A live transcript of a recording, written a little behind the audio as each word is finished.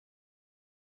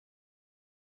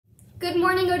Good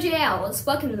morning, OJ Owls.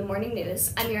 Welcome to the morning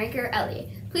news. I'm your anchor, Ellie.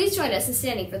 Please join us in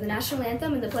standing for the national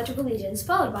anthem and the Pledge of Allegiance,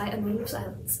 followed by a moment of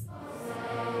silence.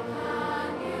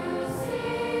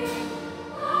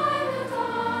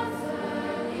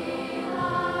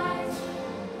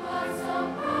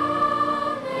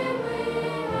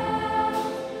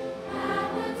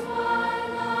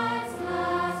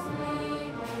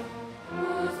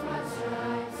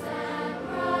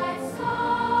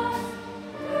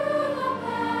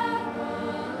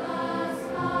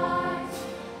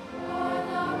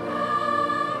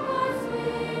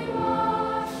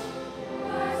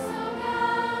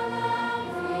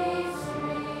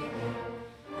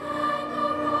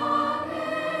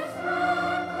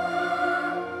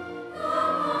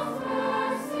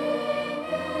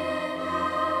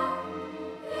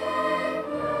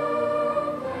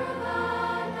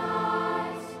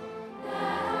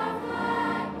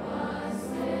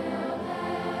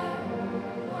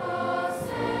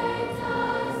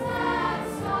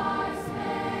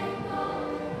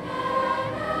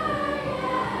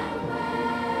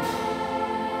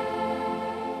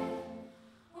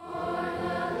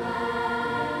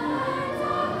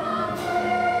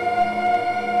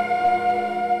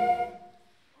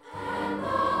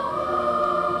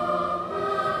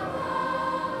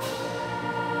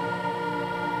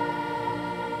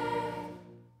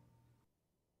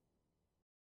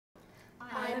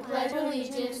 I pledge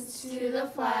allegiance to the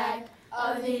flag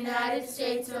of the United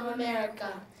States of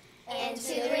America and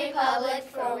to the republic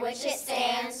for which it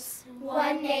stands,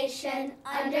 one nation,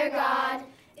 under God,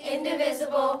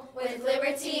 indivisible, with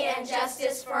liberty and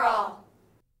justice for all.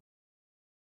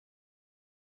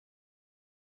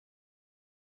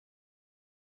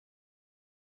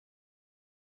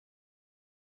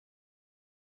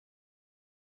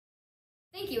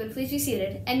 Thank you, and please be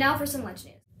seated. And now for some lunch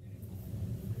news.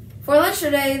 For lunch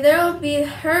today, there will be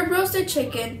herb roasted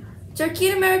chicken, turkey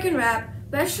and American wrap,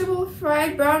 vegetable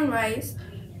fried brown rice,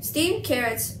 steamed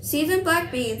carrots, seasoned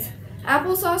black beans,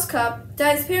 applesauce cup,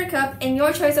 diced pear cup, and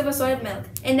your choice of assorted milk.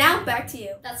 And now, back to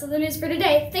you. That's all the news for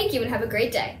today. Thank you, and have a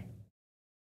great day.